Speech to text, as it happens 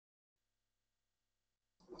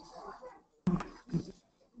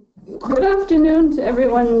Good afternoon to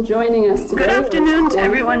everyone joining us today. Good afternoon to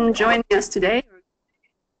everyone joining us today.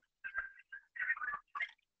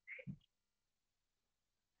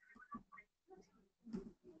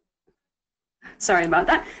 Sorry about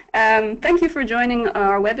that. Thank you for joining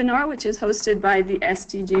our webinar, which is hosted by the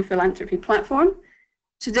SDG Philanthropy platform.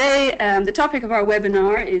 Today, the topic of our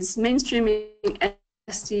webinar is mainstreaming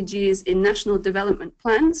SDGs in national development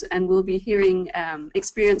plans, and we'll be hearing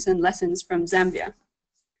experience and lessons from Zambia.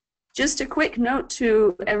 Just a quick note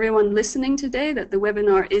to everyone listening today that the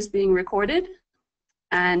webinar is being recorded,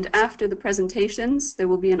 and after the presentations, there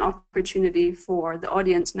will be an opportunity for the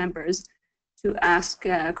audience members to ask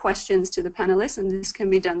questions to the panelists, and this can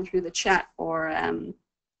be done through the chat or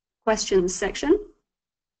questions section.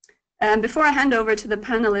 Before I hand over to the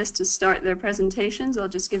panelists to start their presentations, I'll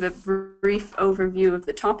just give a brief overview of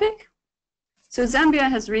the topic. So Zambia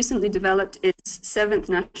has recently developed its 7th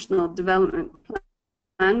National Development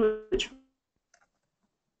Plan, which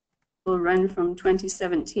will run from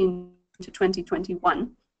 2017 to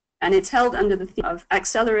 2021. And it's held under the theme of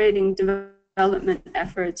accelerating development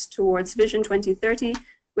efforts towards Vision 2030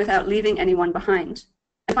 without leaving anyone behind.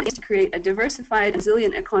 The plan is to create a diversified,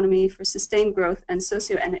 resilient economy for sustained growth and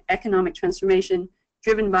socio-economic transformation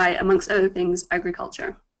driven by, amongst other things,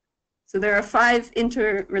 agriculture. So there are 5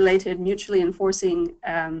 interrelated, mutually enforcing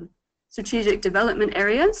strategic development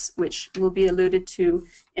areas, which will be alluded to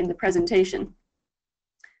in the presentation.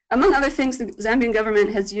 Among other things, the Zambian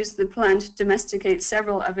government has used the plan to domesticate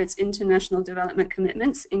several of its international development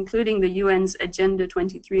commitments, including the UN's Agenda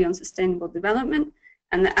 23 on Sustainable Development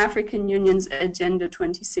and the African Union's Agenda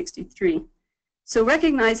 2063. So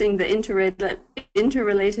recognizing the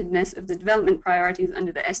interrelatedness of the development priorities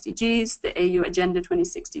under the SDGs, the AU Agenda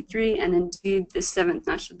 2063, and indeed the 7th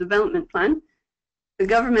National Development Plan, the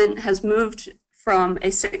government has moved from a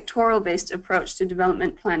sectoral-based approach to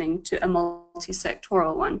development planning to a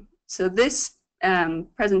multi-sectoral one. So this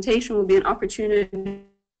presentation will be an opportunity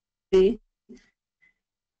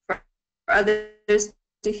for others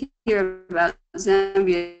to hear about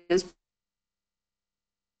Zambia's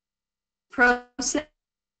process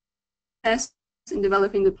in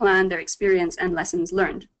developing the plan, their experience, and lessons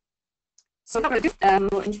learned. So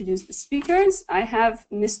we'll introduce the speakers. I have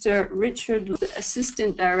Mr. Richard,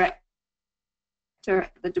 Assistant Director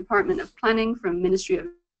at the Department of Planning from Ministry of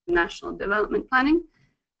National Development Planning,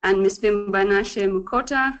 and Ms. Vimbainashe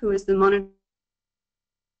Mukota, who is the Monitoring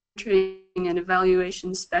and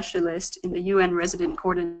Evaluation Specialist in the UN Resident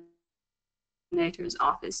Coordinator's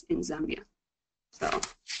Office in Zambia. So.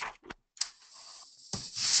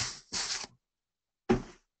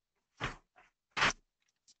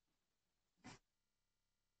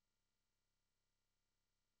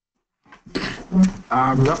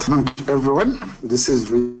 Good afternoon to everyone. This is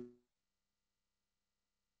Richard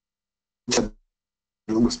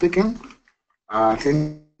speaking. I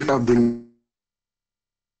think I've been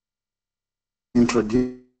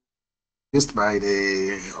introduced by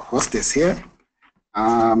the hostess here.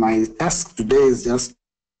 My task today is just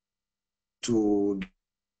to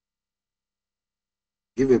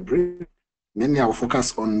give a brief. Mainly I will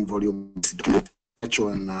focus on volume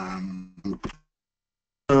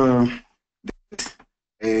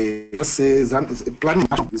planning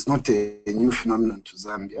is not a new phenomenon to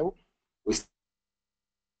Zambia. We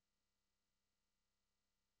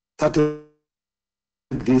started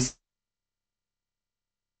this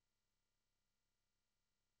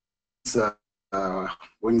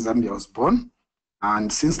when Zambia was born,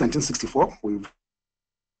 and since 1964 we've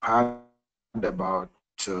had about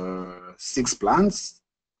 6 plans,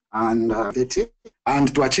 and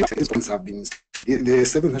and to achieve these plans have been the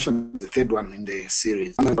 7th National, the 3rd one in the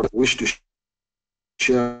series. And I wish to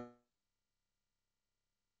share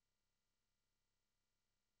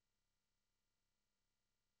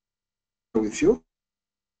with you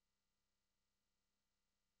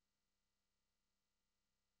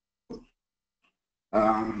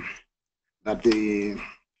that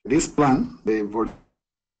this plan, the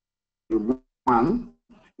volume 1,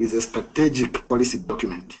 is a strategic policy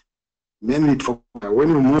document. Mainly for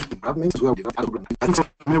when we move to governments, we have developed. I think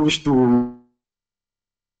I wish to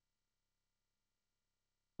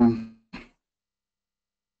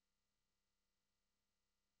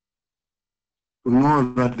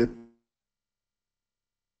know that the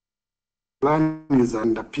plan is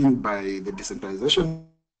underpinned by the decentralization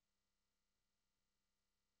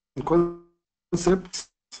concepts,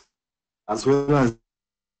 as well as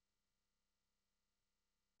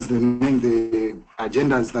the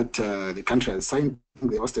agendas that the country has signed.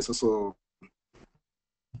 The hostess also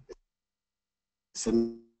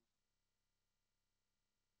sent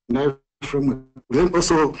framework. Then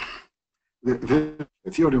also the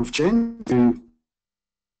theory of change.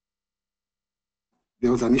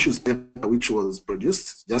 There was an issues paper which was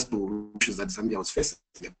produced just to issues that Zambia was facing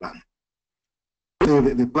the plan.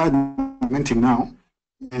 The plan implementing now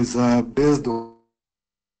is based on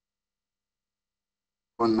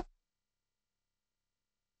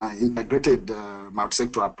integrated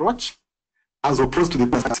multi-sector approach, as opposed to the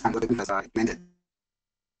past and that are implemented.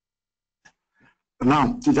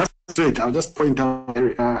 Now, to just straight, I'll just point out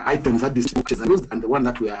items that this is used and the one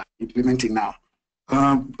that we are implementing now.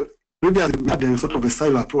 Previously, we had a sort of a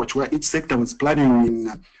silo approach where each sector was planning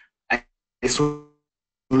in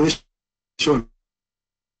isolation.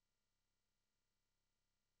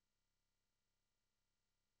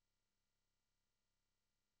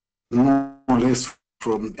 More or less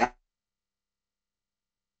from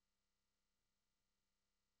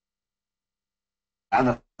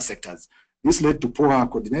other sectors. This led to poor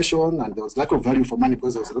coordination, and there was lack of value for money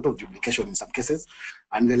because there was a lot of duplication in some cases,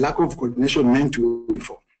 and the lack of coordination meant to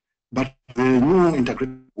before. But the new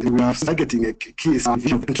integrated, we are targeting a key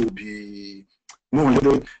vision to be more.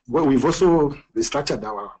 Well, we've also restructured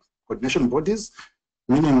our coordination bodies,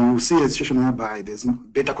 meaning we see a situation whereby there's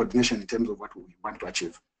better coordination in terms of what we want to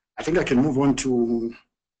achieve. I think I can move on to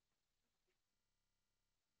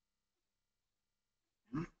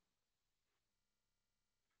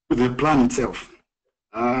the plan itself.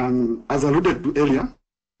 As alluded to earlier,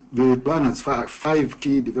 the plan has five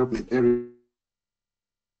key development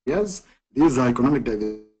areas. These are economic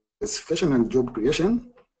diversification and job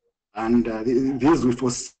creation, and these we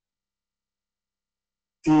foresee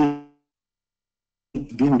being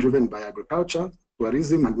driven by agriculture,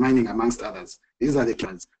 tourism, and mining, amongst others. These are the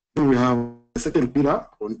plans. Then we have the second pillar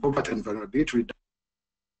on poverty and vulnerability,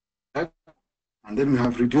 and then we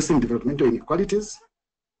have reducing developmental inequalities,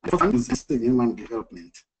 and is human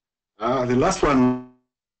development. The last one,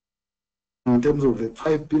 in terms of the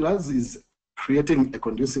five pillars, is creating a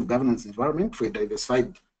conducive governance environment for a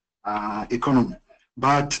diversified economy.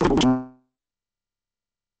 But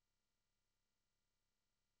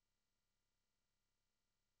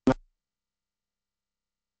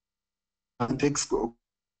takes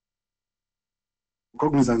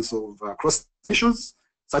cognizance of cross issues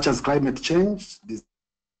such as climate change,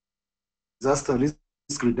 disaster risk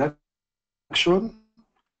reduction,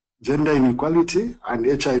 gender inequality, and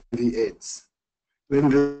HIV/AIDS. Then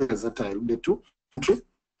there's that I alluded to.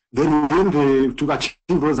 Then to achieve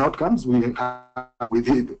those outcomes, we are with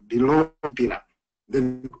the below pillar.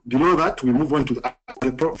 Then below that, we move on to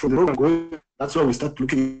from the program goal. That's where we start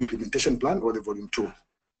looking at the implementation plan or the volume 2.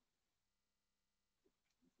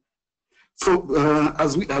 So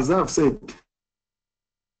as I've said,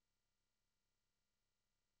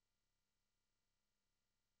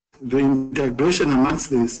 the integration amongst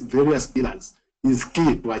these various pillars is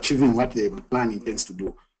key to achieving what the plan intends to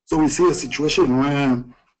do. So we see a situation where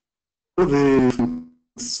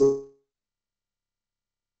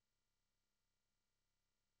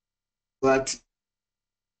that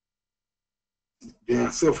they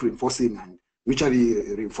are self-reinforcing and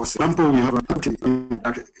mutually reinforcing. For example, we have a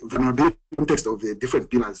vulnerability context of the different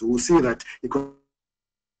pillars. We will see that economic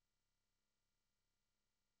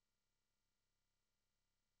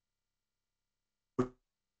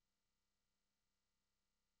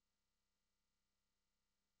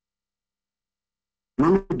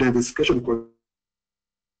diversification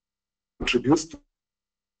contributes to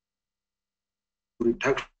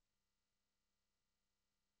reduction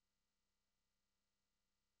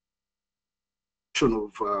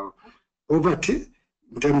of poverty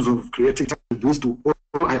in terms of creating contributes to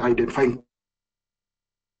identifying.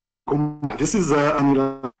 This is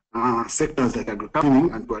sectors like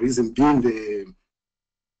agriculture and tourism being the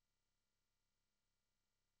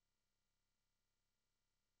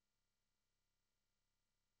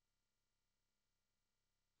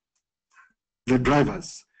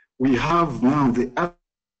drivers. We have now the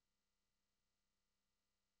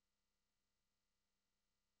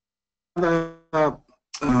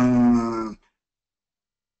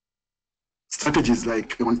strategies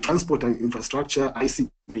like on transport and infrastructure,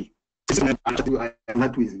 ICT,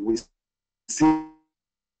 that we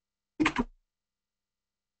seek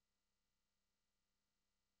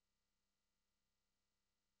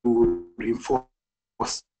to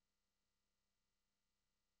reinforce.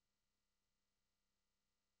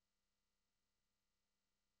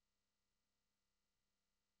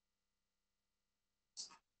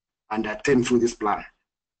 And attend through this plan.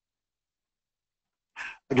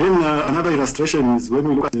 Again, another illustration is when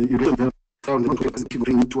we look at the irrigation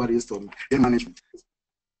bring tourists on air management.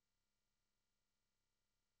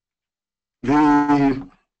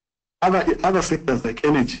 other sectors like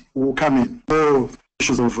energy will come in. So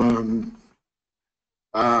issues of when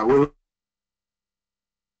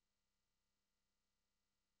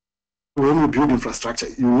you build infrastructure,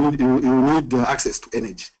 you need access to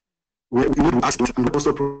energy. We need access to, and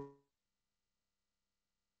also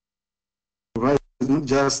provide not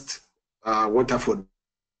just water for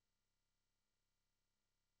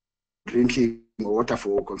drinking or water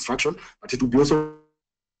for construction, but it will be also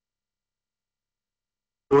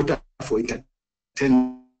water for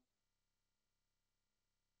entertainment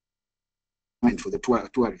for the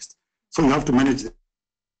tourists. So you have to manage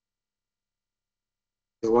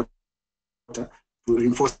the water to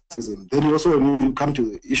reinforce them. Then you also need to come to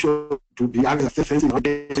the issue to be fencing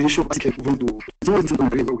the issue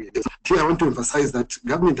here I want to emphasize that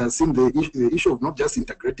government has seen the issue of not just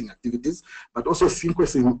integrating activities, but also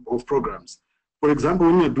sequencing of programs. For example,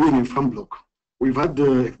 when you're doing a farm block, we've had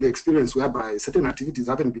the experience whereby certain activities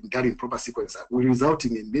haven't been done in proper sequence,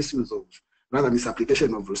 resulting in misuse of, rather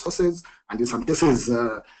misapplication of resources, and in some cases,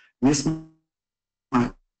 mismatch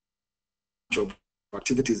of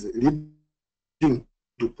activities leading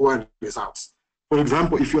to poor results. For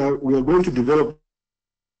example, if we are going to develop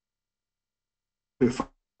a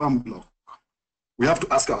farm block, we have to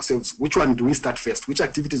ask ourselves, which one do we start first? Which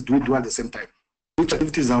activities do we do at the same time? Which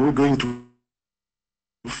activities are we going to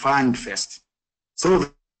fund first?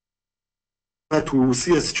 So that we will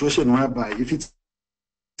see a situation whereby if it's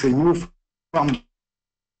a new farm,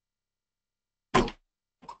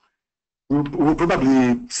 we'll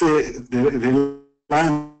probably say the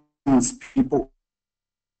lands people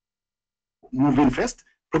move in first,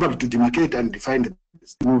 probably to demarcate and define the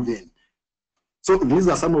move in. So these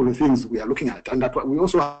are some of the things we are looking at, and that we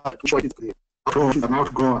also have to show it an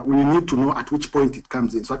outgrower. We need to know at which point it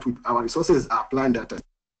comes in, so that our resources are planned at a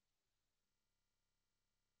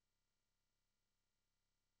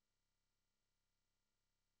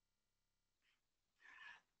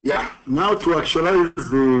now to actualize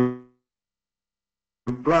the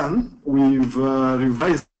plan, we've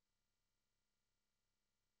revised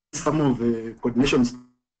some of the coordination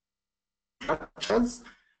structures,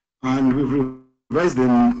 and we've revised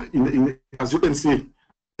them as you can see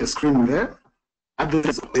the screen there. At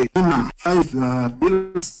the 5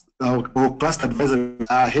 bills or cluster advisories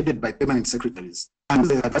are headed by permanent secretaries, and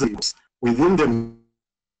the advisories within them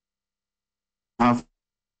have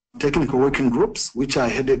technical working groups which are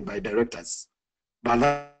headed by directors. But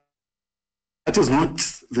that is not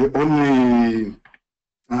the only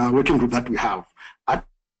working group that we have. At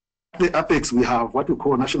the Apex, we have what we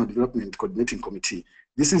call National Development Coordinating Committee.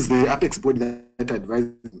 This is the Apex body that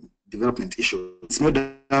advises development issues. It's made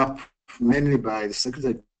up mainly by the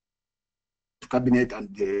Secretary of Cabinet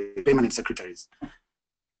and the permanent secretaries.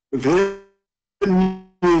 Then,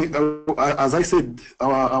 as I said,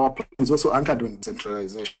 our plan is also anchored on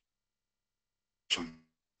centralization.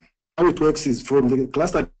 How it works is from the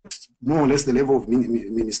cluster, more or less the level of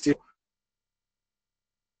ministerial,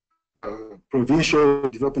 provincial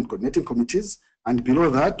development coordinating committees, and below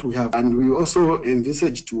that we have, and we also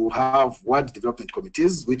envisage to have ward development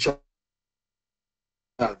committees, which are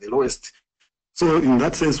the lowest. So in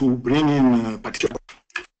that sense, we'll bring in particular.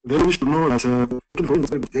 Then we should know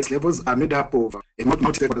that these levels are made up of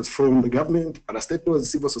multi-stakeholders from the government, parastatals,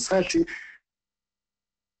 civil society,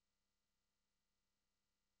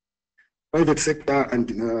 private sector, and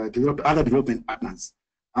other development partners,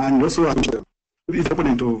 and also the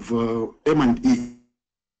component of M&E.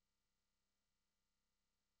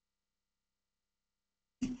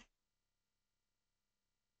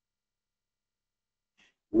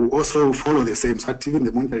 We also follow the same. So even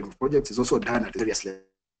the monitoring of projects is also done at various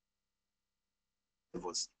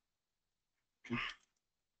levels. Okay.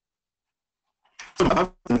 So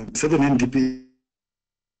about the 7 NDP,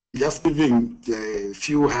 just giving a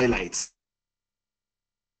few highlights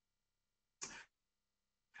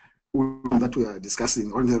that we are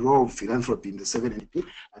discussing on the role of philanthropy in the 7 NDP.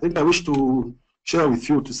 I think I wish to share with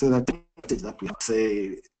you to say that we have,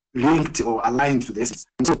 say, linked or aligned to this.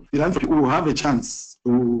 And so philanthropy will have a chance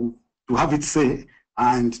to have its say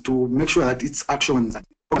and to make sure that its actions are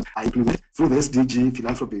implemented through the SDG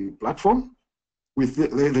philanthropy platform, with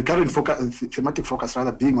the current thematic focus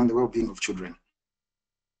rather being on the well-being of children.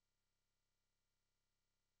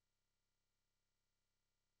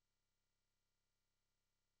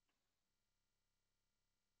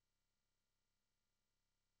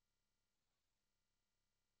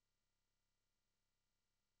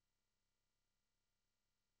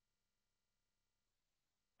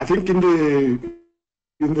 I think in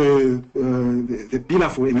the pillar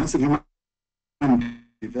for enhancing human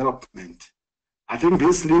development, I think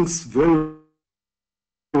this links very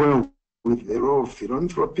well with the role of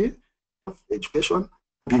philanthropy, education,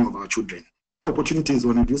 being of our children, opportunities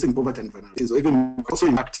on reducing poverty and vulnerabilities, or even also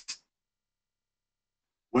impact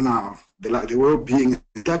on the well-being.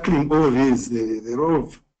 Tackling all these, the role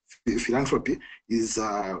of philanthropy is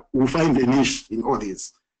we'll find a niche in all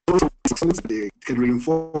these. They can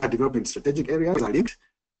reinforce development strategic areas are linked,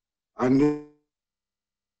 and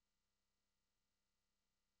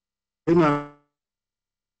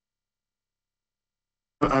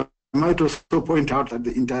I might also point out that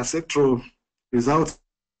the intersectoral results-based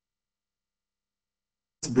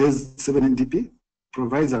 7NDP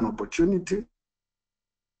provides an opportunity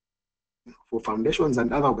for foundations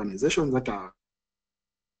and other organizations that are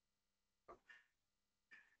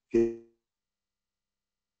to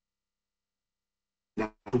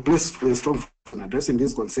place a strong on addressing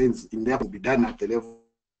these concerns in there will be done at the level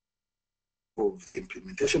of the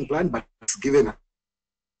implementation plan, but it's given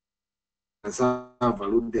as a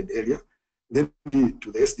valued area, then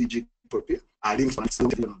to the SDG topic are linked to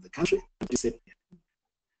the country. I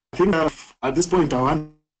think at this point I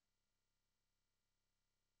want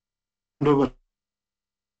to hand over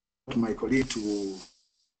to my colleague to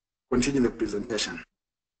continue the presentation.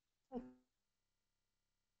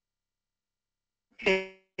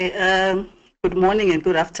 Okay, good morning and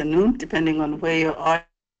good afternoon, depending on where you are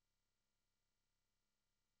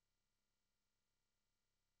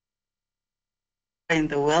in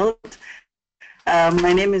the world.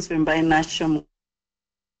 My name is Vimbainashe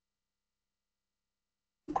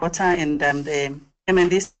Mukota, and I'm the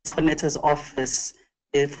MND Coordinator's Office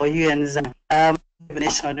for UN Zambia,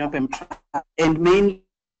 and mainly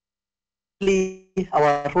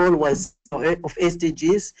our role was of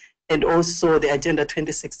SDGs and also the Agenda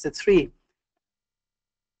 2063.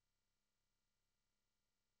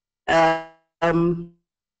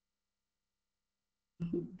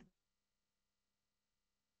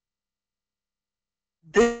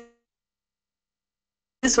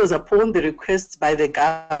 This was upon the request by the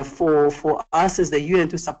government for us as the UN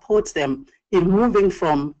to support them in moving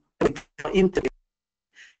from into.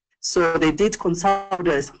 So they did consult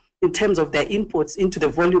us in terms of their inputs into the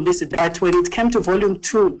volume listed. But when it came to volume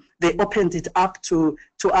 2, they opened it up to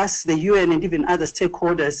us, the UN, and even other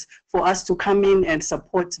stakeholders for us to come in and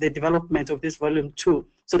support the development of this volume 2.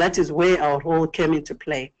 So that is where our role came into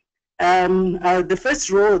play. The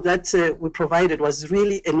first role that we provided was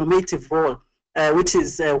really a normative role, which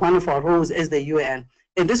is one of our roles as the UN.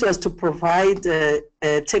 And this was to provide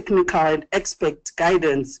technical and expert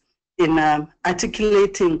guidance in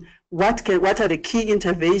articulating what are the key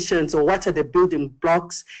interventions or what are the building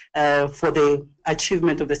blocks for the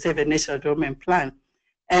achievement of the 7 National Development Plan.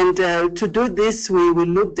 And to do this, we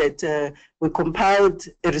looked at, we compiled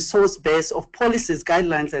a resource base of policies,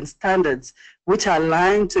 guidelines, and standards which are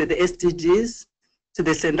aligned to the SDGs, to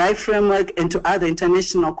the Sendai framework, and to other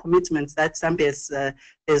international commitments that Zambia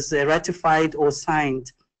has ratified or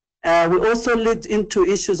signed. We also looked into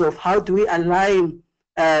issues of how do we align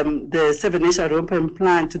the 7 National Development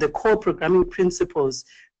Plan to the core programming principles,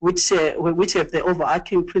 which have the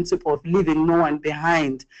overarching principle of leaving no one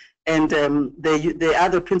behind, and the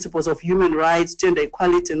other principles of human rights, gender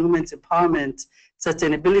equality, and women's empowerment,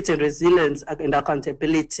 sustainability and resilience, and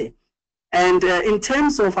accountability. And in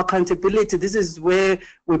terms of accountability, this is where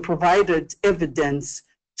we provided evidence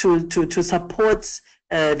to support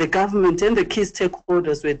the government and the key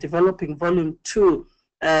stakeholders with developing volume 2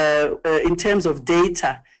 in terms of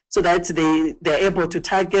data, so that they're able to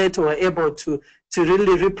target or able to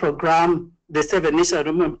really reprogram the 7 National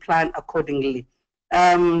Development Plan accordingly.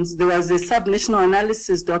 There was a sub-national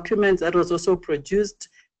analysis document that was also produced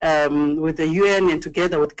with the UN and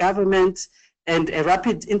together with government, and a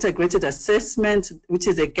rapid integrated assessment, which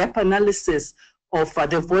is a gap analysis of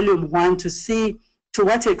the volume 1 to see to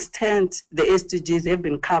what extent the SDGs have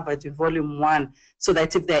been covered in volume 1, so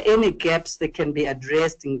that if there are any gaps, they can be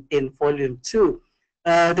addressed in volume 2.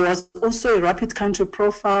 There was also a rapid country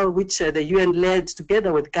profile, which the UN led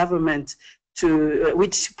together with government,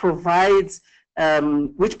 which provided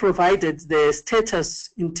the status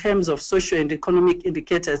in terms of social and economic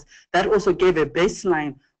indicators that also gave a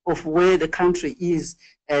baseline of where the country is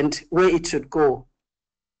and where it should go.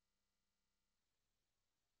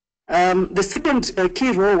 The second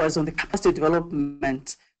key role was on the capacity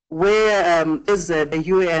development, where as the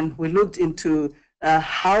UN, we looked into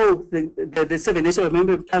how the 7 National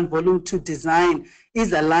Development Plan Volume 2 design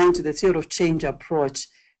is aligned to the theory of change approach.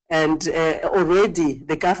 And already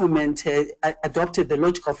the government adopted the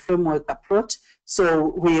logical framework approach.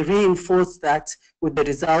 So we reinforced that with the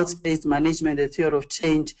results-based management, the theory of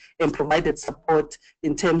change, and provided support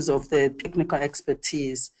in terms of the technical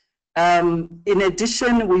expertise. In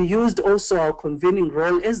addition, we used also our convening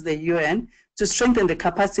role as the UN to strengthen the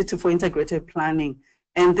capacity for integrated planning.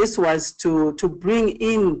 And this was to bring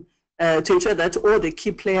in, to ensure that all the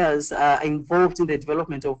key players are involved in the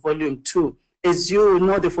development of Volume 2. As you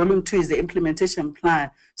know, the Volume 2 is the implementation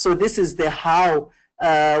plan. So this is the how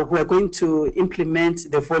we're going to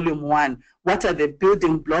implement the Volume 1. What are the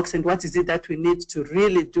building blocks and what is it that we need to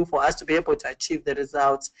really do for us to be able to achieve the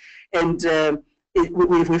results? And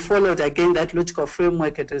we followed again that logical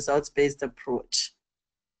framework and results-based approach.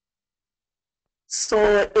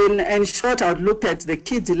 So in short, I would look at the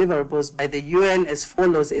key deliverables by the UN as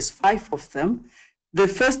follows, as 5 of them. The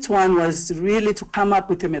first one was really to come up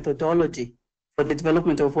with a methodology for the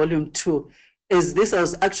development of Volume 2, as this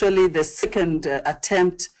was actually the second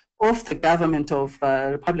attempt of the government of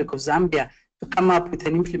Republic of Zambia to come up with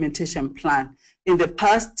an implementation plan. In the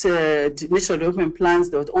past national development plans,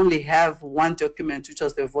 they would only have one document, which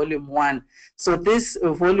was the Volume 1. So this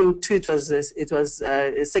Volume 2, it was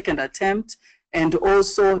a second attempt, and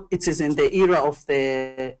also it is in the era of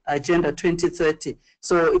the Agenda 2030.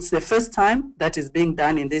 So it's the first time that is being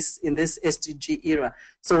done in this SDG era.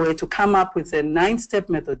 So we're to come up with a 9-step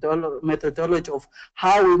methodology of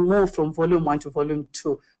how we move from Volume 1 to Volume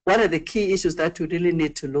 2. What are the key issues that we really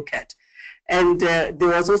need to look at? And there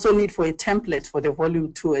was also need for a template for the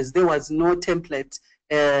Volume 2, as there was no template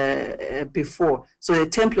before. So a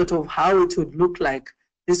template of how it would look like.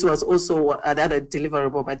 This was also another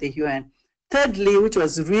deliverable by the UN. Thirdly, which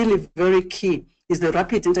was really very key, is the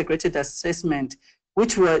rapid integrated assessment,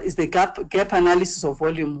 which is the gap analysis of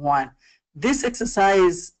Volume 1. This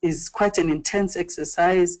exercise is quite an intense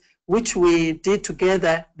exercise, which we did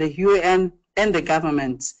together, the UN and the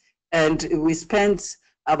government. And we spent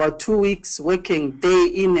about 2 weeks working day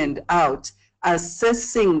in and out,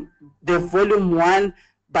 assessing the Volume 1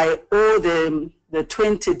 by all the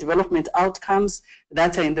 20 development outcomes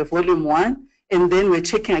that are in the Volume 1. And then we're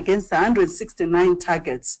checking against the 169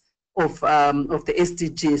 targets of the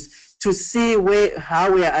SDGs to see how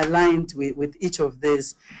we are aligned with each of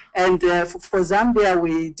these. And for Zambia,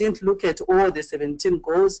 we didn't look at all the 17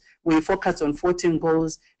 goals. We focused on 14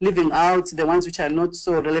 goals, leaving out the ones which are not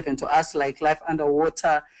so relevant to us, like life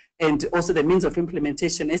underwater, and also the means of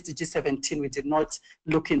implementation. SDG 17, we did not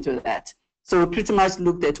look into that. So we pretty much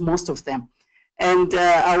looked at most of them. And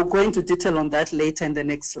I'll go into detail on that later in the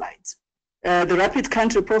next slides. The rapid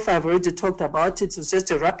country profile, I've already talked about it. It's just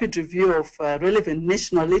a rapid review of relevant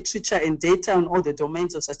national literature and data on all the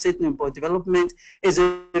domains of sustainable development. As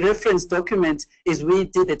a reference document, is we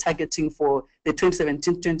did the targeting for the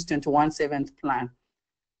 2017-2021 7th plan.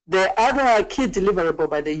 The other key deliverable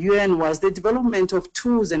by the UN was the development of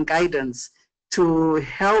tools and guidance to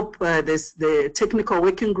help the technical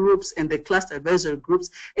working groups and the cluster advisory groups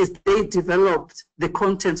as they developed the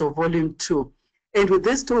contents of Volume 2. And with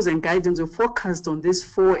these tools and guidance, we focused on these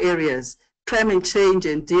 4 areas: climate change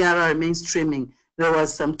and DRR mainstreaming. There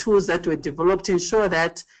was some tools that were developed to ensure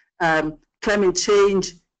that climate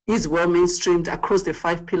change is well mainstreamed across the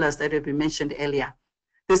 5 pillars that have been mentioned earlier.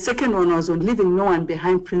 The second one was on leaving no one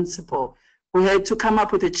behind principle. We had to come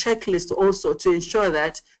up with a checklist also to ensure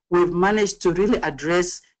that we've managed to really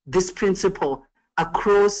address this principle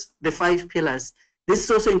across the 5 pillars.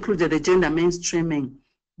 This also included the gender mainstreaming.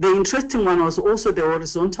 The interesting one was also the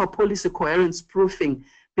horizontal policy coherence proofing,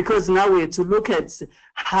 because now we have to look at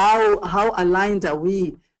how aligned are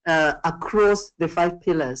we across the 5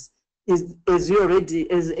 pillars.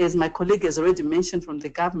 As my colleague has already mentioned from the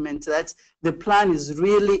government, that the plan is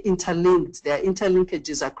really interlinked. There are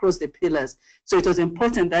interlinkages across the pillars. So it was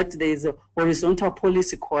important that there is a horizontal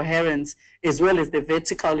policy coherence as well as the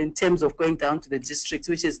vertical in terms of going down to the districts,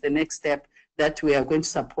 which is the next step that we are going to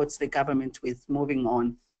support the government with moving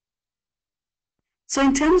on. So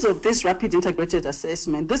in terms of this rapid integrated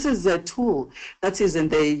assessment, this is a tool that is in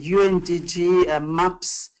the UNDG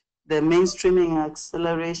MAPS, the Mainstreaming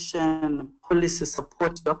Acceleration Policy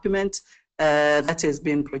Support document that has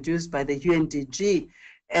been produced by the UNDG.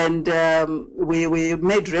 And we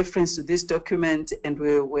made reference to this document, and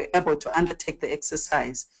we were able to undertake the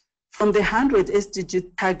exercise. From the 100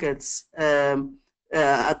 SDG targets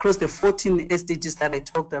across the 14 SDGs that I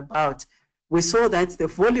talked about, we saw that the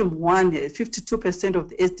Volume 1, 52% of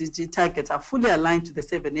the SDG targets are fully aligned to the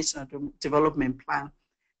 7 National Development Plan.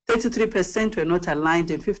 33% were not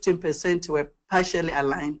aligned and 15% were partially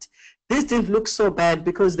aligned. This didn't look so bad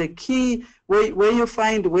because the key, where you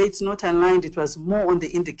find where it's not aligned, it was more on the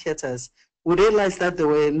indicators. We realized that they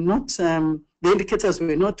were not, the indicators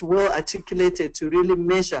were not well articulated to really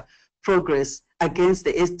measure progress against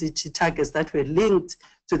the SDG targets that were linked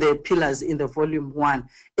to the pillars in the volume 1.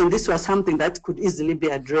 And this was something that could easily be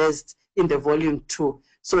addressed in the volume 2.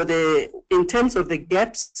 So in terms of the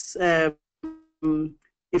gaps,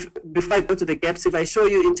 before I go to the gaps, if I show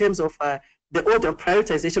you in terms of the order of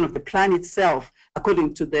prioritization of the plan itself,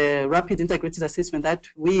 according to the rapid integrated assessment that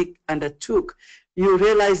we undertook, you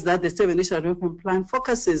realize that the 7 National Development Plan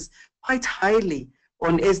focuses quite highly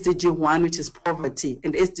on SDG 1, which is poverty,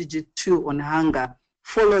 and SDG 2 on hunger,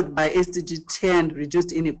 followed by SDG 10,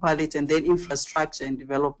 reduced inequality, and then infrastructure and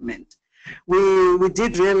development. We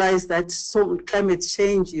did realize that climate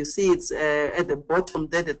change, you see it's at the bottom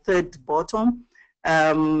there, the third bottom.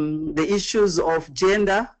 The issues of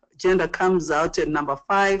gender comes out at number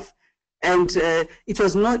 5. And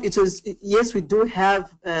yes, we do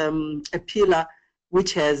have a pillar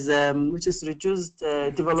which has reduced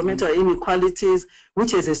developmental inequalities,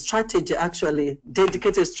 which is a strategy, actually,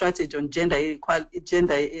 dedicated strategy on gender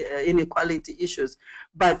inequality issues.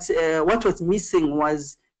 But what was missing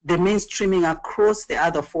was the mainstreaming across the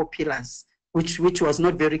other 4 pillars, which was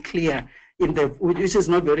not very clear which is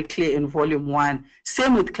not very clear in volume 1.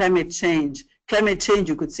 Same with climate change. Climate change,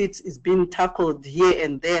 you could see it's been tackled here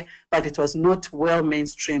and there, but it was not well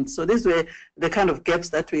mainstreamed. So these were the kind of gaps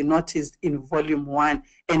that we noticed in volume 1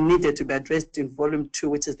 and needed to be addressed in volume 2,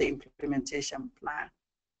 which is the implementation plan.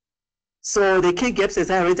 So the key gaps, as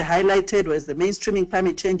I already highlighted, was the mainstreaming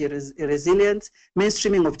climate change resilience,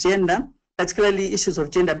 mainstreaming of gender, particularly issues of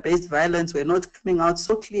gender-based violence were not coming out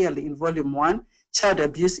so clearly in volume 1, child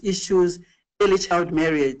abuse issues, early child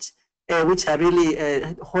marriage, which are really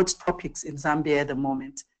hot topics in Zambia at the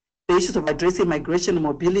moment. The issues of addressing migration and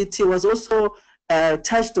mobility was also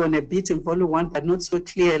touched on a bit in volume 1, but not so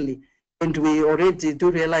clearly. And we already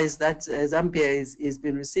do realize that Zambia is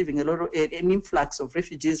been receiving a lot of an influx of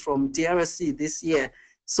refugees from DRC this year.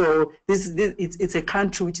 So it's a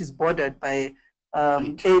country which is bordered by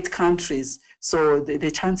 8 countries. So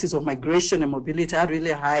the chances of migration and mobility are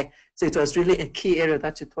really high. So it was really a key area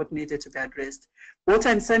that we thought needed to be addressed. Water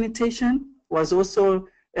and sanitation was also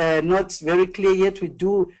not very clear yet. We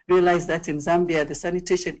do realize that in Zambia, the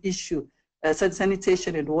sanitation issue,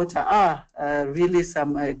 sanitation and water are really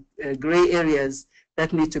some gray areas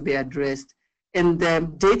that need to be addressed. And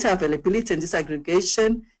data availability and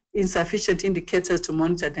disaggregation, insufficient indicators to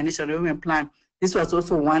monitor the National Development Plan. This was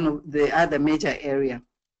also one of the other major area.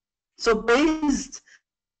 So based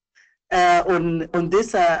on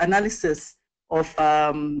this analysis of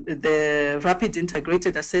the rapid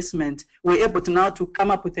integrated assessment, we're able to now to come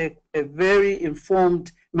up with a very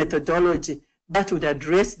informed methodology that would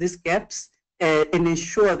address these gaps and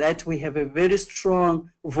ensure that we have a very strong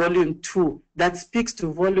volume 2 that speaks to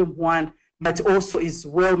volume 1, but also is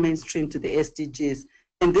well mainstream to the SDGs.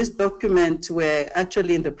 And this document we're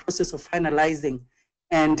actually in the process of finalizing,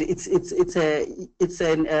 and it's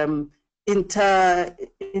an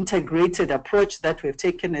integrated approach that we've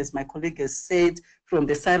taken, as my colleague has said, from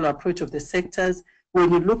the silo approach of the sectors.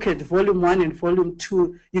 When you look at volume 1 and volume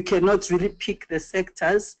 2, you cannot really pick the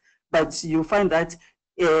sectors, but you find that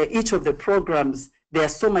each of the programs, they are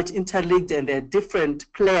so much interlinked and there are different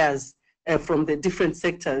players from the different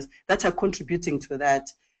sectors that are contributing to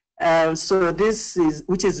that. So this is,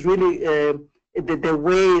 which is really the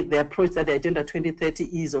way, the approach that the Agenda 2030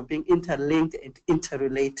 is of being interlinked and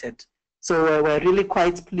interrelated. So we're really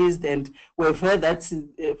quite pleased, and we've heard that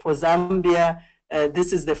for Zambia,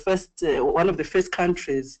 this is the first, one of the first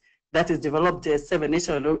countries that has developed a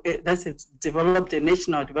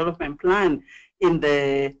national development plan in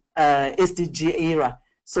the SDG era.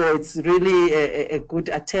 So it's really a good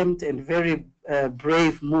attempt and very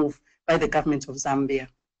brave move by the government of Zambia.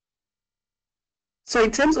 So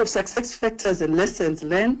in terms of success factors and lessons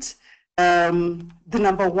learned, the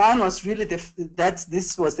number 1 was really that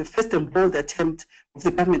this was the first and bold attempt of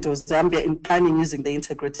the government of Zambia in planning using the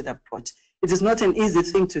integrated approach. It is not an easy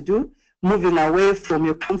thing to do, moving away from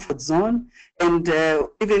your comfort zone, and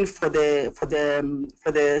even for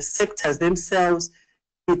the sectors themselves,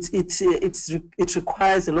 it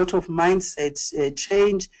requires a lot of mindset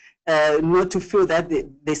change, not to feel that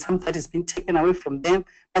there's something that has been taken away from them,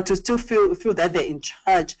 but to still feel that they're in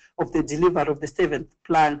charge of the delivery of the 7th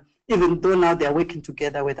plan, even though now they're working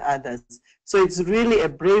together with others. So it's really a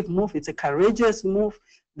brave move. It's a courageous move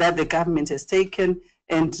that the government has taken,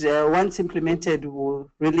 and once implemented will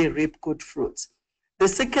really reap good fruits. The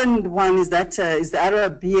second one is that is the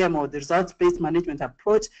RBM, or the results-based management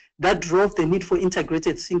approach, that drove the need for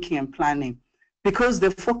integrated thinking and planning, because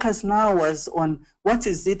the focus now was on what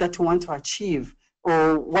is it that we want to achieve,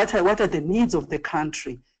 or what are the needs of the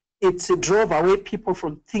country. It drove away people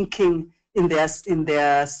from thinking in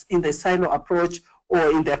the silo approach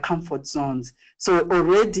or in their comfort zones. So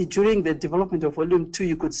already during the development of Volume 2,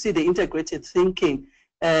 you could see the integrated thinking.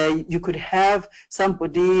 You could have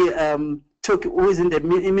somebody who is in the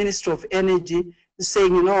Ministry of Energy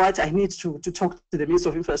saying, you know what, I need to talk to the Minister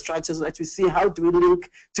of Infrastructure so that we see how do we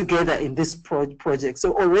link together in this project.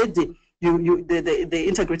 So already the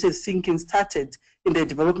integrated thinking started in the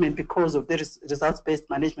development because of the results-based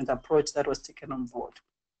management approach that was taken on board.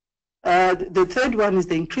 The third one is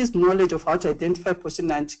the increased knowledge of how to identify,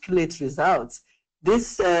 position, and articulate results.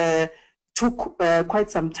 This took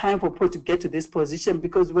quite some time for people to get to this position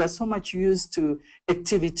because we are so much used to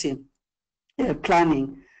activity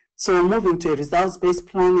planning. So moving to a results-based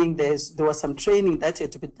planning, there was some training that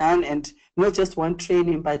had to be done, and not just one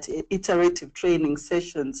training, but iterative training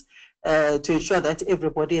sessions to ensure that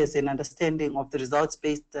everybody has an understanding of the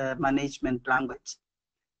results-based management language.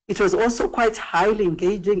 It was also quite highly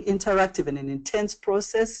engaging, interactive, and an intense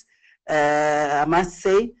process, I must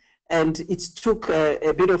say, and it took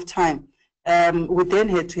a bit of time. We then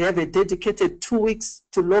had to have a dedicated 2 weeks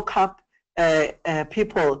to lock up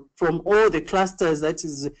people from all the clusters, that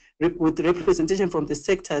is with representation from the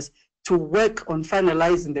sectors, to work on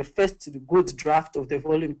finalizing the first good draft of the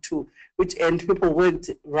Volume 2, and people went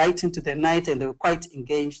right into the night and they were quite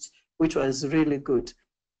engaged, which was really good.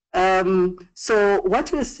 So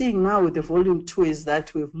what we're seeing now with the Volume 2 is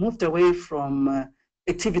that we've moved away from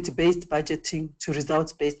activity-based budgeting to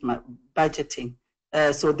results-based budgeting,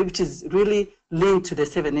 which is really linked to the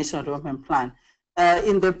 7 National Development Plan.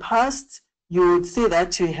 In the past, you would see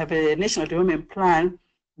that you have a National Development Plan,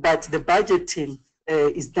 but the budgeting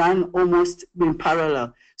is done almost in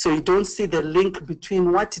parallel. So you don't see the link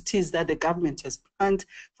between what it is that the government has planned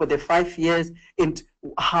for the 5 years and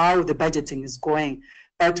how the budgeting is going.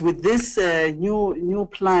 But with this new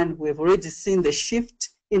plan, we've already seen the shift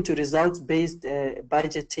into results-based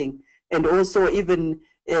budgeting, and also even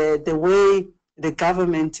the way the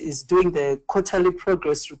government is doing the quarterly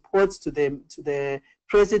progress reports to the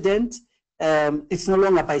president. It's no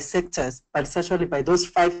longer by sectors, but it's actually by those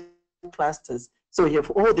 5 clusters. So you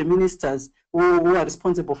have all the ministers who are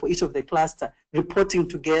responsible for each of the cluster reporting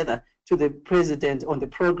together to the president on the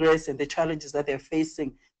progress and the challenges that they're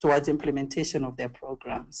facing towards implementation of their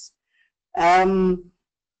programs.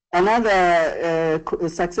 Another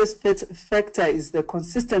success factor is the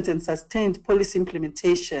consistent and sustained policy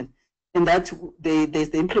implementation, and that there's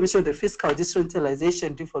the implementation of the fiscal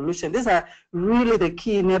decentralization, devolution. These are really the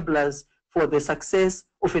key enablers for the success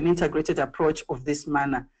of an integrated approach of this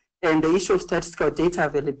manner. And the issue of statistical data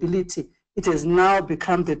availability, it has now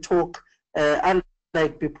become the talk.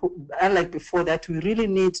 Unlike before that, we really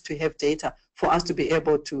need to have data for us to be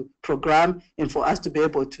able to program and for us to be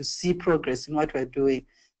able to see progress in what we're doing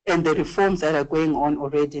and the reforms that are going on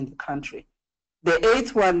already in the country. The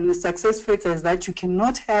 8th one, the success factor, is that you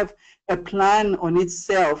cannot have a plan on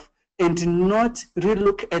itself and not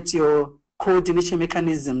relook at your coordination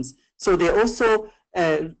mechanisms. So they also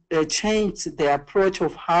changed the approach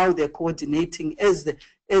of how they're coordinating as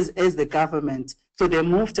the government. So they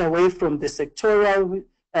moved away from the sectoral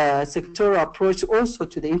approach also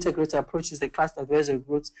to the integrated approaches, the cluster advisory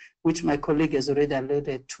groups, which my colleague has already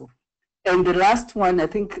alluded to. And the last one, I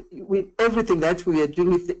think with everything that we are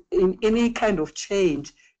doing, in any kind of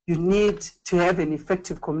change, you need to have an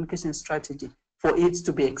effective communication strategy for it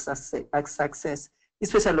to be a success,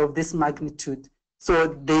 especially of this magnitude.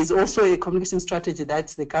 So there's also a communication strategy that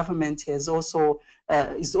the government has also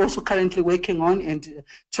is also currently working on and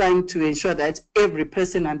trying to ensure that every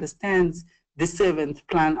person understands the 7th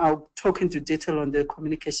plan. I'll talk into detail on the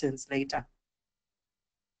communications later.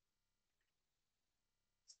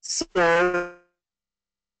 So,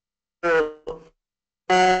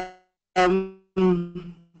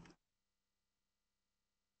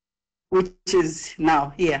 which is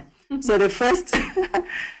now here. So the first,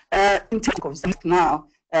 in terms of now,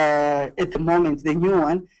 at the moment, the new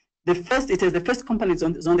one, it is the first component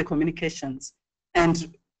is on the communications.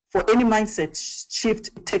 And for any mindset shift,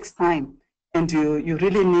 it takes time. And you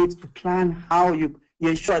really need to plan how you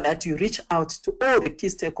ensure that you reach out to all the key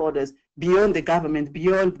stakeholders beyond the government,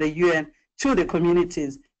 beyond the UN, to the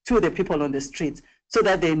communities, to the people on the streets, so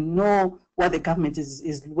that they know what the government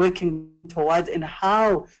is working towards and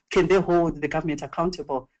how can they hold the government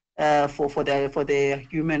accountable for their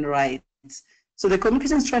human rights. So the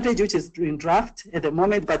communication strategy, which is in draft at the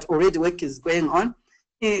moment, but already work is going on,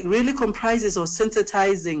 it really comprises of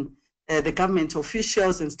sensitizing the government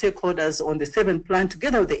officials and stakeholders on the 7th plan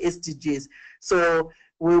together with the SDGs. So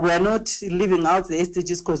we were not leaving out the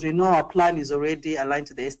SDGs because we know our plan is already aligned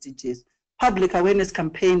to the SDGs. Public awareness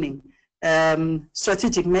campaigning,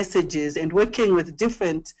 strategic messages and working with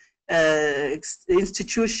different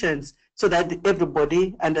institutions so that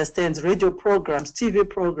everybody understands radio programs, TV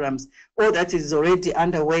programs, all that is already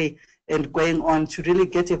underway and going on to really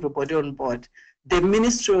get everybody on board. The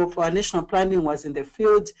Ministry of National Planning was in the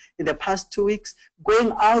field in the past 2 weeks,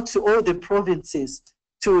 going out to all the provinces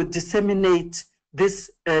to disseminate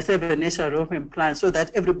this 7 national development plan so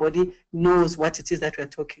that everybody knows what it is that we're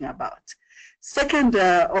talking about. Second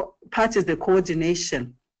part is the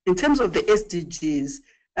coordination. In terms of the SDGs,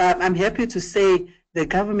 I'm happy to say the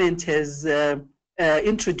government has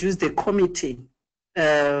introduced a committee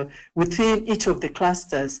within each of the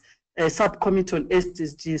clusters, a subcommittee on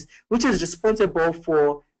SDGs, which is responsible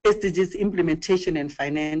for SDGs implementation and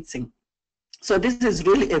financing. So this is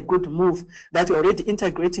really a good move that we're already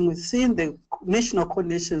integrating within the national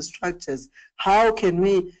coordination structures. How can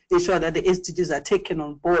we ensure that the SDGs are taken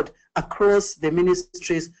on board across the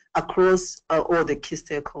ministries, across all the key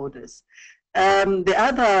stakeholders? The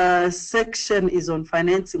other section is on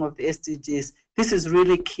financing of the SDGs. This is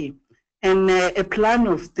really key. And a plan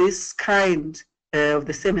of this kind, of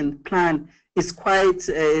the 7th plan, is quite,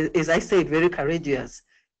 as I said, very courageous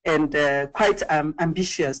and quite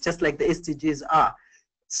ambitious, just like the SDGs are.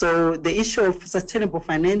 So the issue of sustainable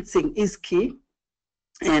financing is key.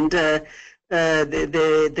 And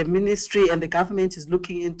the ministry and the government is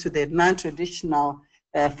looking into the non-traditional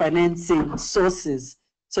financing sources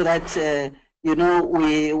so that you know,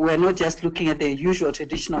 we're not just looking at the usual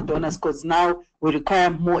traditional donors, because now we require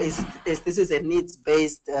more as this is a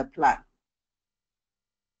needs-based plan.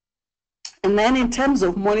 And then in terms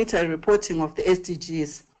of monitoring reporting of the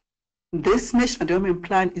SDGs, this national development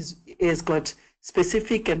plan is got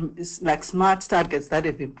specific and like smart targets that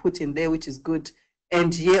have been put in there, which is good,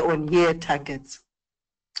 and year-on-year targets.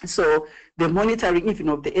 So the monitoring even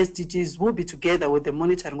of the SDGs will be together with the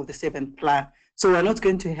monitoring of the 7th plan. So we're not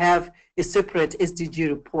going to have a separate SDG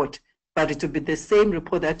report, but it will be the same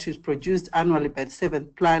report that is produced annually by the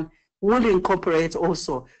 7th plan, will incorporate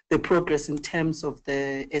also the progress in terms of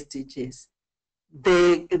the SDGs.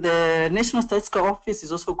 The National Statistical Office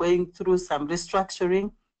is also going through some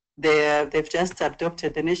restructuring. They've just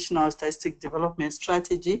adopted the National Statistic Development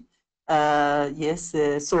Strategy.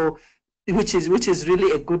 So which is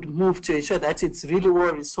really a good move to ensure that it's really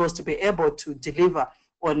well resourced to be able to deliver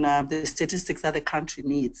on the statistics that the country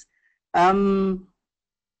needs.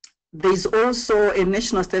 There's also a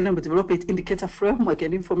National Sustainable Development Indicator Framework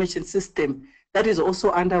and Information System that is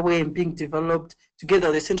also underway and being developed together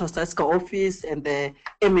with the Central Statistical Office and the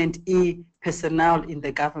M&E personnel in the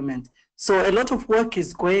government. So a lot of work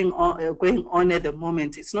is going on at the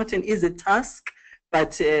moment. It's not an easy task,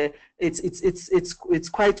 but it's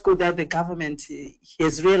quite good that the government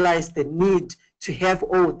has realized the need to have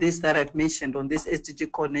all this that I've mentioned on this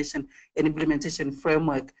SDG coordination and implementation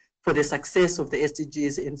framework for the success of the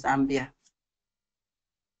SDGs in Zambia.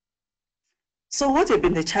 So what have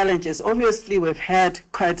been the challenges? Obviously, we've had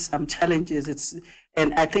quite some challenges.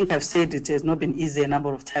 And I think I've said it has not been easy a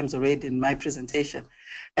number of times already in my presentation.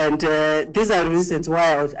 And these are reasons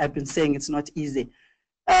why I've been saying it's not easy.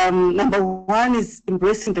 Number one is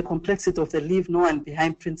embracing the complexity of the leave no one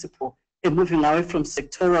behind principle and moving away from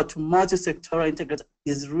sectoral to multi-sectoral integrated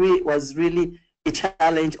was really a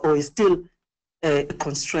challenge, or is still a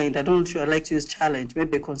constraint. I don't know if I like to use challenge,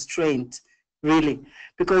 maybe a constraint, really,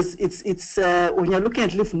 because it's when you're looking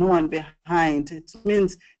at leave no one behind, it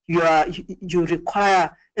means you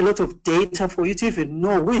require a lot of data for you to even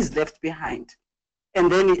know who is left behind.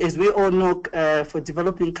 And then, as we all know, for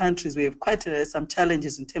developing countries, we have quite some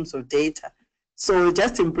challenges in terms of data. So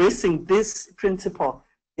just embracing this principle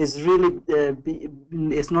is really,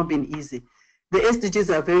 it's not been easy. The SDGs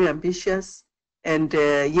are very ambitious. And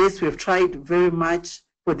yes, we've tried very much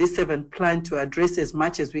for this 7th plan to address as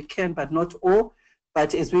much as we can, but not all.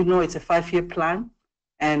 But as we know, it's a 5-year plan.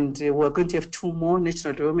 And we're going to have 2 more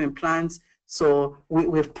national development plans. So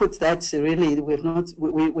we've put that really, we know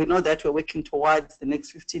that we're working towards the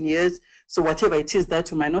next 15 years. So whatever it is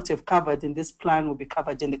that we might not have covered in this plan will be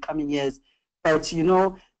covered in the coming years. But you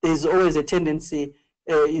know, there's always a tendency,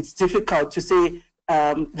 it's difficult to say,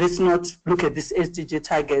 let's not look at this SDG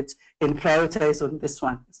target and prioritize on this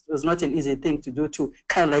one. It was not an easy thing to do, to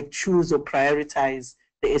kind of like choose or prioritize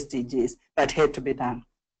the SDGs, but had to be done.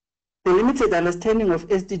 The limited understanding of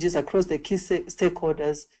SDGs across the key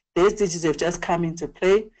stakeholders, the SDGs have just come into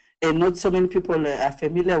play, and not so many people are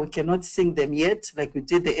familiar. We cannot sing them yet, like we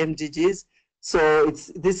did the MDGs. So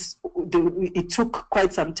it took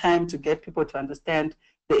quite some time to get people to understand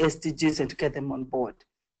the SDGs and to get them on board.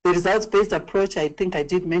 The results-based approach, I think I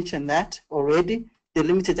did mention that already. the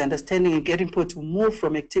limited understanding and getting people to move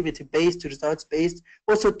from activity-based to results-based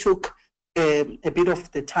also took a bit of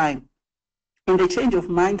the time. In the change of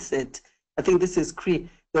mindset, I think this is key.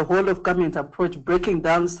 The whole of government approach, breaking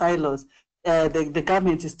down silos, the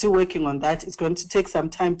government is still working on that. It's going to take some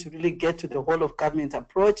time to really get to the whole of government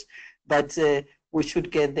approach, but we should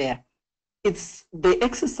get there. It's the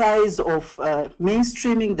exercise of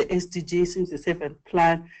mainstreaming the SDGs into the 7th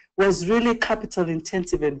plan was really capital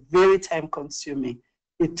intensive and very time consuming.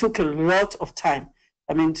 It took a lot of time.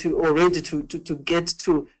 I mean, to get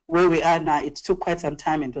to where we are now, it took quite some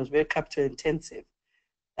time and it was very capital intensive.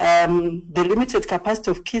 The limited capacity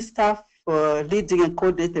of key staff for leading and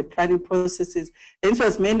coordinating the planning processes. And it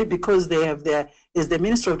was mainly because they have as the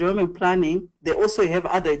Minister of Development Planning, they also have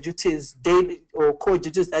other duties, daily or core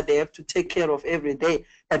duties that they have to take care of every day.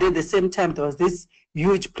 But at the same time, there was this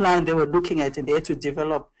huge plan they were looking at and they had to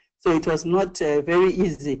develop. So it was not very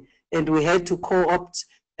easy. And we had to co-opt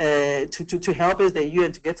to help as the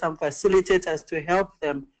UN to get some facilitators to help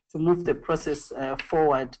them to move the process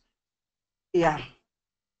forward. Yeah.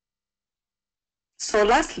 So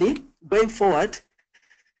lastly, going forward,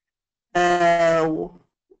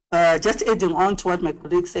 just adding on to what my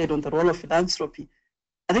colleague said on the role of philanthropy,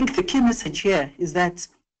 I think the key message here is that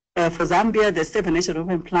for Zambia, the 7 Nation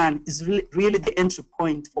Development Plan is really the entry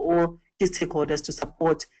point for all key stakeholders to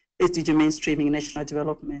support SDG mainstreaming national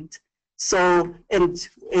development. So, and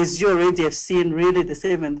as you already have seen, really the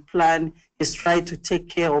 7th plan is trying to take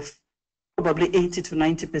care of probably 80 to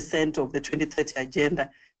 90% of the 2030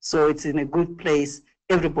 agenda. So it's in a good place.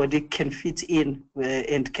 Everybody can fit in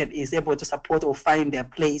and is able to support or find their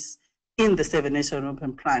place in the 7 Nation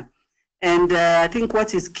Development Plan. And I think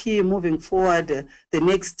what is key moving forward, the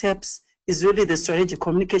next steps is really the strategic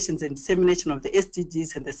communications and dissemination of the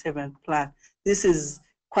SDGs and the 7th plan. This is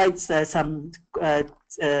quite some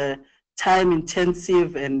time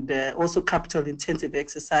intensive and also capital intensive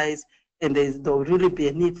exercise. And there will really be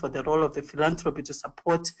a need for the role of the philanthropy to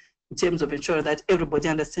support in terms of ensuring that everybody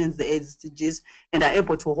understands the SDGs and are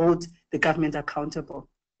able to hold the government accountable.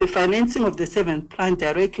 The financing of the 7th plan,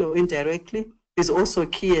 directly or indirectly, is also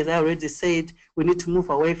key. As I already said, we need to move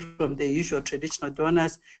away from the usual traditional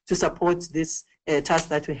donors to support this task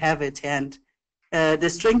that we have at hand. The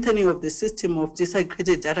strengthening of the system of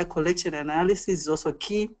disaggregated data collection and analysis is also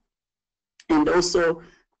key, and also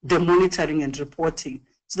the monitoring and reporting,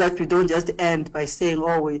 so that we don't just end by saying,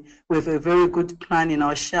 oh, we have a very good plan in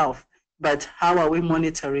our shelf, but how are we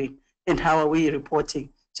monitoring and how are we reporting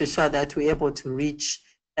to ensure that we're able to reach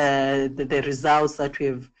the results that we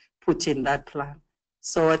have put in that plan.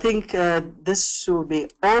 So I think this should be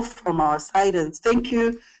all from our side, and thank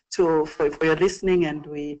you for your listening, and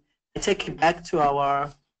I take it back to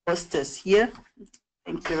our hostess here.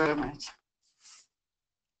 Thank you very much.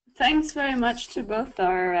 Thanks very much to both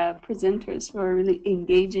our presenters for a really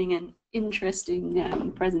engaging and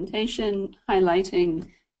interesting presentation, highlighting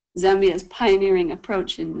Zambia's pioneering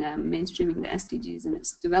approach in mainstreaming the SDGs in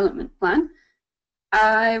its development plan.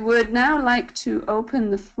 I would now like to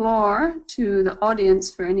open the floor to the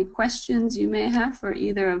audience for any questions you may have for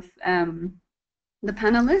either of the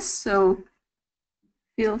panelists. So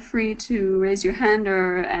feel free to raise your hand,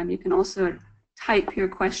 or you can also type your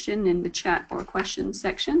question in the chat or questions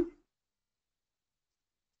section.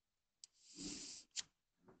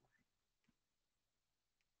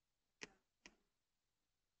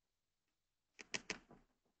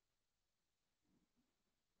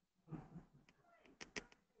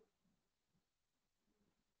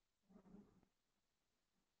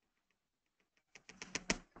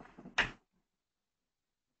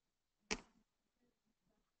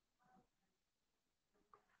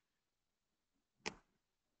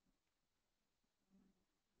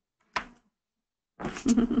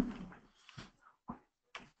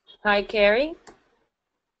 Hi, Carrie.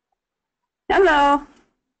 Hello.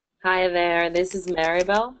 Hi there. This is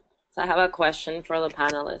Maribel. So I have a question for the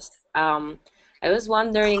panelists. I was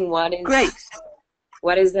wondering what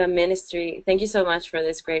is the ministry? Thank you so much for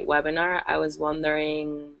this great webinar. I was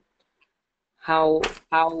wondering how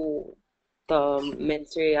the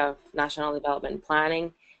Ministry of National Development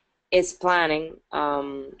Planning is planning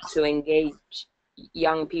to engage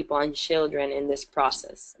young people and children in this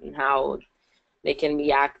process, and how they can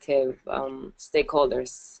be active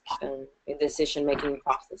stakeholders in decision-making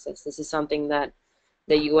processes. This is something that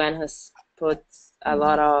the UN has put a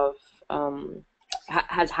lot of,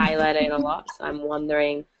 has highlighted a lot. So I'm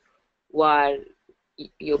wondering what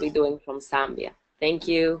you'll be doing from Zambia. Thank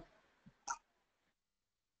you.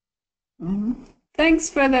 Thanks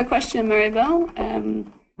for the question, Maribel.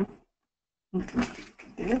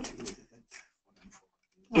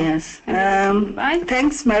 Yes.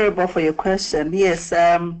 Thanks, Maribel, for your question. Yes,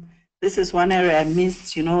 this is one area I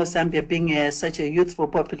missed. You know, Zambia being such a youthful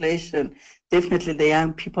population, definitely the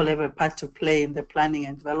young people have a part to play in the planning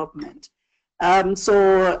and development.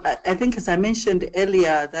 So I think, as I mentioned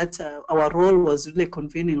earlier, that our role was really a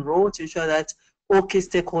convening role to ensure that all key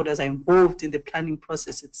stakeholders are involved in the planning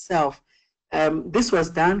process itself. This was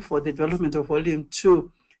done for the development of Volume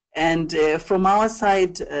 2. And from our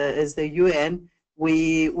side, as the UN,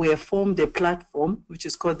 we have formed a platform, which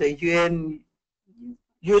is called the UN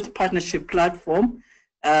Youth Partnership Platform,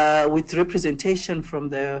 with representation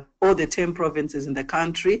from all the 10 provinces in the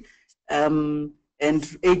country, and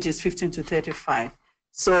ages 15 to 35.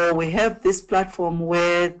 So we have this platform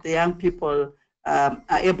where the young people are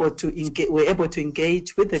able to engage, we're able to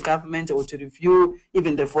engage with the government or to review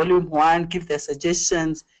even the Volume 1, give their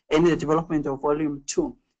suggestions, and the development of Volume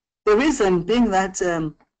 2. The reason being that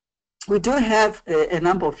we do have a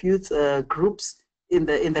number of youth groups in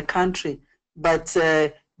the country, but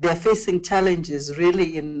they're facing challenges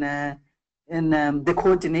really in the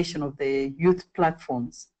coordination of the youth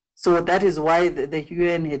platforms. So that is why the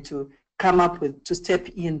UN had to step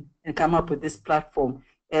in and come up with this platform.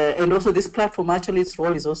 And also this platform, actually its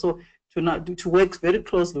role is also to work very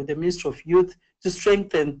closely with the Ministry of Youth to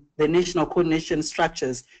strengthen the national coordination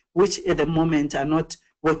structures, which at the moment are not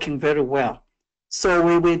working very well.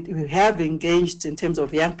 So we have engaged in terms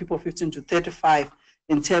of young people 15 to 35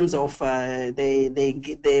 in terms of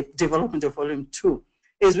the development of Volume 2.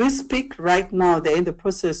 As we speak right now, they're in the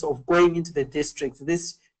process of going into the districts.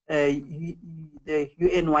 The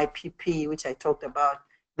UNYPP, which I talked about,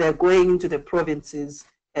 they're going into the provinces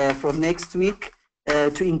from next week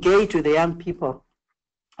to engage with the young people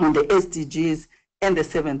on the SDGs and the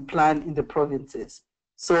 7th plan in the provinces.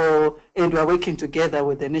 So, and we're working together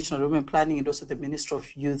with the National Women Planning and also the Ministry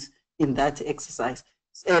of Youth in that exercise.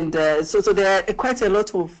 And so there are quite a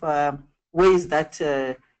lot of ways that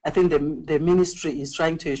I think the ministry is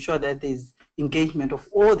trying to ensure that there's engagement of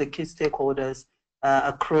all the key stakeholders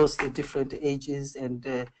across the different ages and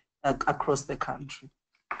across the country.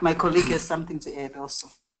 My colleague has something to add also.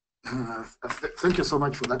 Thank you so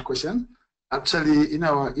much for that question. Actually, in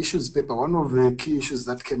our issues paper, one of the key issues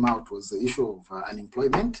that came out was the issue of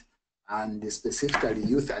unemployment, and specifically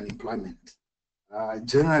youth unemployment.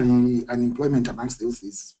 Generally, unemployment amongst the youth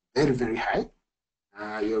is very, very high.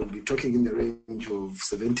 You'll be talking in the range of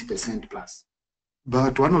 70% plus.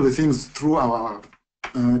 But one of the things through our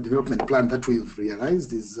development plan that we've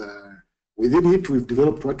realized is within it, we've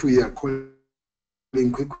developed what we are calling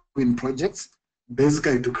quick win projects,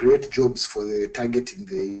 basically to create jobs for the targeting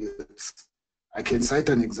the youth. I can cite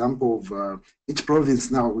an example of each province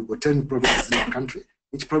now. We've got 10 provinces in the country.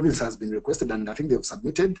 Each province has been requested, and I think they've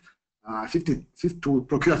submitted to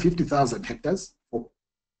procure 50,000 hectares for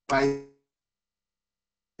pine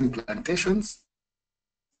plantations.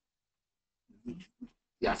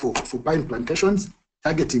 Yeah, for pine plantations,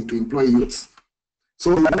 targeting to employ youths.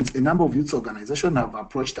 So a number of youth organizations have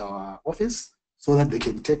approached our office so that they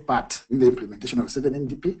can take part in the implementation of 7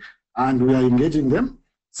 NDP, and we are engaging them.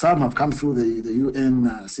 Some have come through the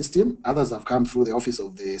UN system, others have come through the Office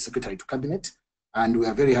of the Secretary to Cabinet, and we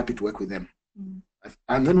are very happy to work with them.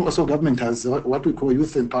 And then also government has what we call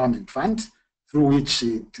Youth Empowerment Fund, through which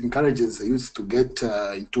it encourages the youth to get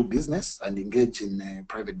into business and engage in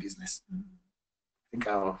private business. I think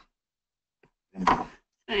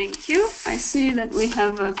Thank you. I see that we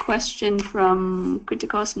have a question from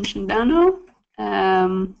Kritikos Nshindano.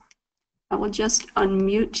 I will just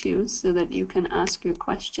unmute you so that you can ask your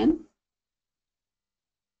question.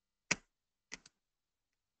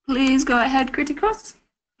 Please go ahead, Kritikos.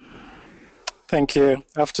 Thank you.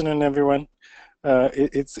 Afternoon, everyone.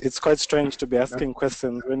 It's quite strange to be asking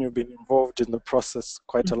questions when you've been involved in the process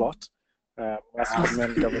quite a lot.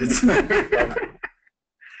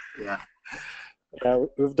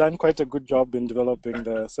 We've done quite a good job in developing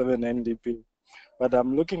the 7 NDP. But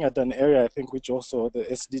I'm looking at an area, I think, which also the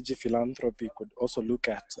SDG philanthropy could also look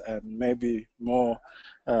at, and maybe more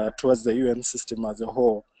towards the UN system as a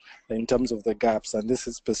whole in terms of the gaps. And this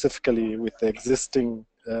is specifically with the existing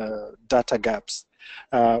data gaps.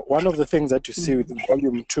 One of the things that you see with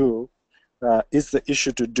Volume 2 is the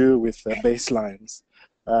issue to do with baselines.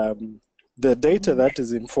 The data that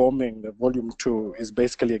is informing the Volume 2 is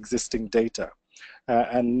basically existing data.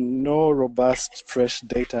 And no robust, fresh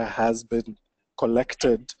data has been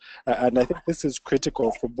collected, and I think this is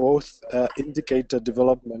critical for both indicator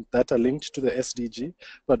development that are linked to the SDG,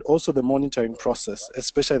 but also the monitoring process,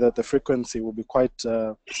 especially that the frequency will be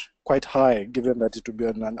quite high, given that it will be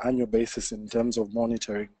on an annual basis in terms of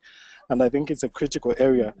monitoring. And I think it's a critical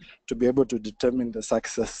area to be able to determine the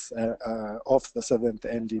success of the 7th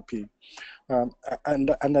NDP.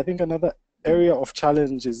 And I think another area of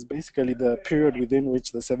challenge is basically the period within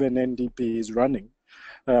which the 7th NDP is running,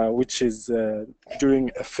 which is during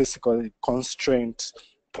a physically constrained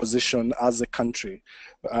position as a country.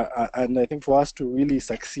 And I think for us to really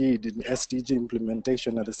succeed in SDG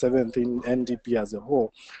implementation at the 7th NDP as a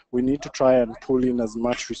whole, we need to try and pull in as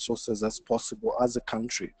much resources as possible as a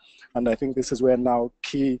country. And I think this is where now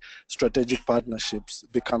key strategic partnerships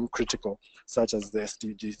become critical, such as the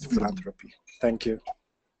SDGs philanthropy. Thank you.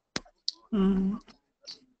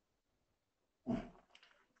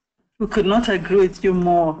 We could not agree with you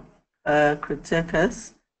more,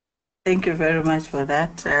 Kritekas. Thank you very much for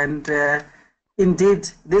that. And indeed,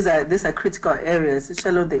 these are critical areas,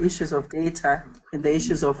 especially on the issues of data and the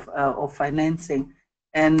issues of financing.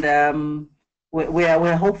 And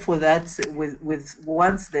we're hopeful that with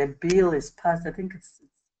once the bill is passed, I think it's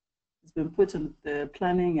been put on the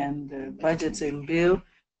planning and budgeting bill.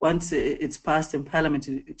 Once it's passed in Parliament,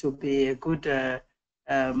 it will be a good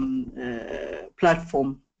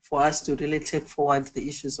platform for us to really take forward the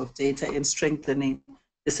issues of data and strengthening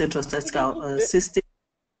the central statistical system,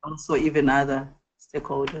 also even other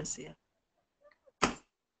stakeholders here.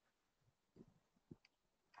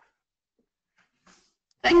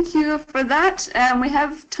 Thank you for that. We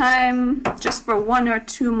have time just for 1 or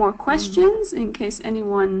 2 more questions in case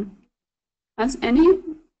anyone has any.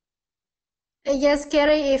 Yes,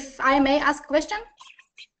 Kerry, if I may ask a question?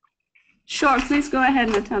 Sure, please go ahead,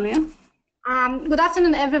 Natalia. Good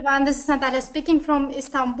afternoon, everyone. This is Natalia speaking from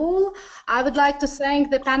Istanbul. I would like to thank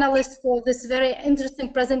the panelists for this very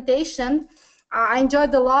interesting presentation. I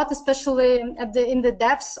enjoyed a lot, especially in the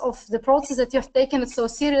depths of the process that you have taken it so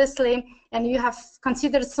seriously, and you have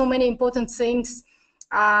considered so many important things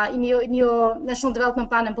in your National Development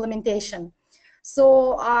Plan implementation.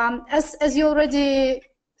 So, as you already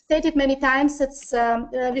stated many times,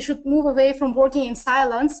 we should move away from working in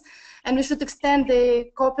silence, and we should extend the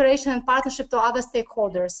cooperation and partnership to other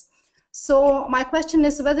stakeholders. So my question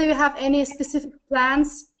is whether you have any specific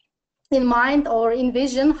plans in mind or in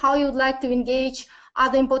vision how you would like to engage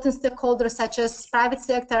other important stakeholders such as private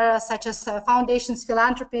sector, such as foundations,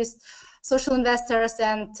 philanthropists, social investors,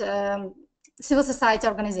 and civil society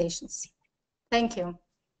organizations. Thank you.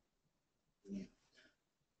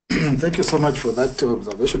 Thank you so much for that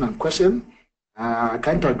observation and question. I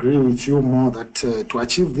can't agree with you more that to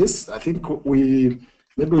achieve this, I think maybe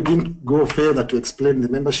we didn't go further to explain the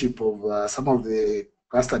membership of some of the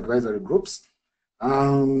cluster advisory groups.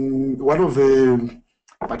 One of the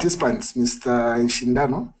participants, Mr.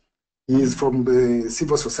 Shindano, he is from the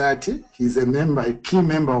civil society. He's a key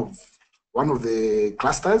member of one of the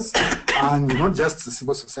clusters, and not just the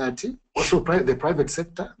civil society, also the private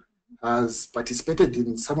sector has participated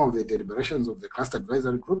in some of the deliberations of the cluster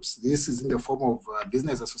advisory groups. This is in the form of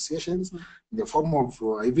business associations, in the form of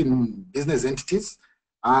even business entities,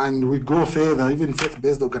 and we go further, even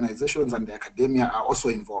faith-based organizations and the academia are also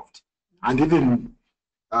involved. And even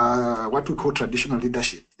what we call traditional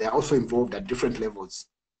leadership, they are also involved at different levels.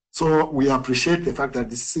 So we appreciate the fact that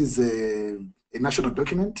this is a national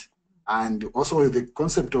document, and also the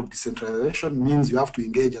concept of decentralization means you have to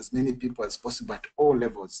engage as many people as possible at all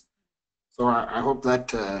levels. So I hope that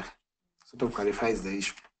sort of clarifies the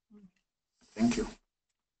issue. Thank you.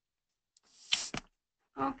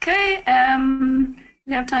 Okay,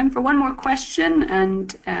 we have time for 1 more question,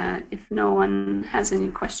 and if no one has any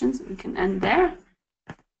questions, we can end there.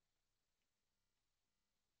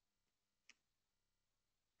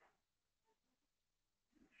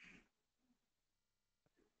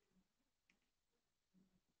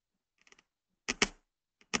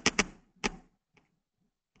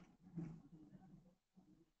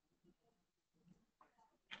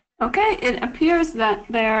 Okay, it appears that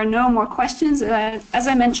there are no more questions. As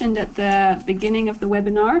I mentioned at the beginning of the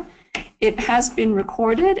webinar, it has been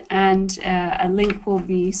recorded, and a link will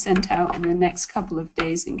be sent out in the next couple of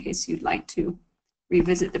days in case you'd like to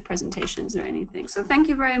revisit the presentations or anything. So thank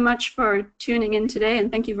you very much for tuning in today,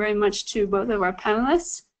 and thank you very much to both of our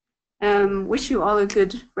panelists. Wish you all a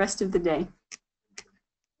good rest of the day.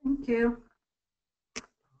 Thank you.